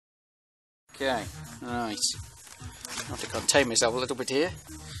Okay, right. I have to contain myself a little bit here.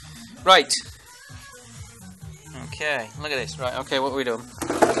 Right. Okay, look at this. Right, okay, what have we done?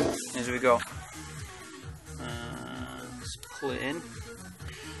 Here we go. Let's pull it in.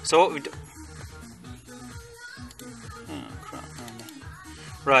 So what we've done... Oh, crap.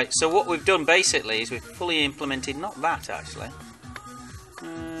 Right, so what we've done basically is we've fully implemented, not that actually,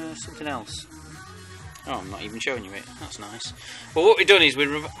 something else. Oh, I'm not even showing you it. That's nice. But what we've done is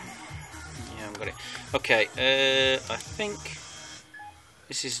yeah, I've got it. Okay, I think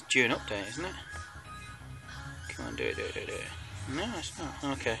this is due an update, isn't it? Come on, do it. No, it's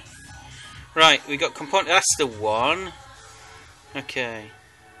not. Okay. Right, we got component. That's the one. Okay.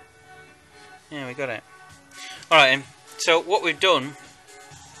 Yeah, we got it. Alright, then. So what we've done.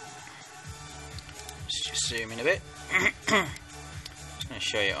 Let's just zoom in a bit. Just going to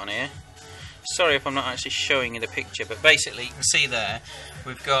show you it on here. Sorry if I'm not actually showing you the picture, but basically you can see there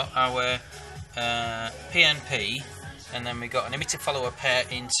we've got our PNP, and then we've got an emitter follower pair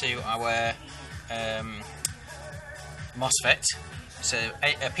into our MOSFET. So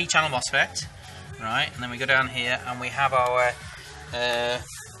a P-channel MOSFET, right? And then we go down here and we have our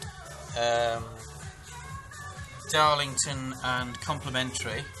Darlington and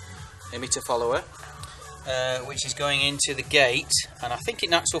complementary emitter follower, which is going into the gate, and I think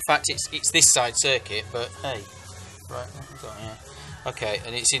in actual fact it's this side circuit, but hey, right, what have we got here? Okay,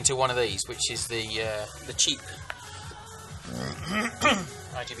 and it's into one of these, which is the cheap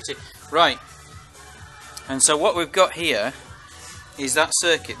IGBT. Right, and so what we've got here is that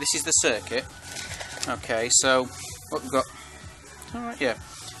circuit. This is the circuit. Okay, so what we've got? All right, yeah.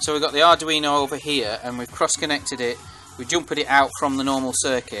 So we've got the Arduino over here, and we've cross-connected it. We jumped it out from the normal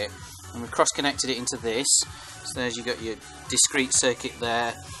circuit, and we've cross-connected it into this. So there's you got your discrete circuit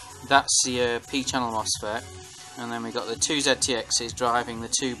there. That's the P-channel MOSFET, and then we've got the two ZTXs driving the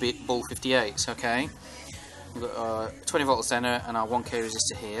 2-bit Bull 58s. Okay, we've got 20 volt center and our 1K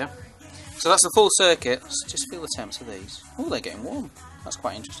resistor here. So that's the full circuit. Let's just feel the temps of these. Oh, they're getting warm. That's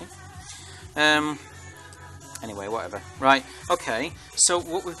quite interesting. Anyway, whatever. Right, okay. So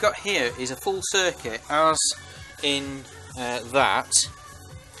what we've got here is a full circuit, as in that.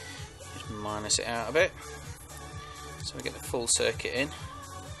 Just minus it out a bit. So we get the full circuit in.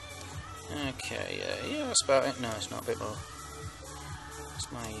 Okay, yeah, that's about it. No, it's not a bit more.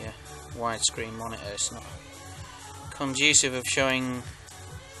 It's my widescreen monitor. It's not conducive of showing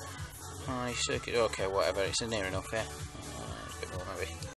my circuit. Okay, whatever. It's near enough, yeah. A bit more maybe.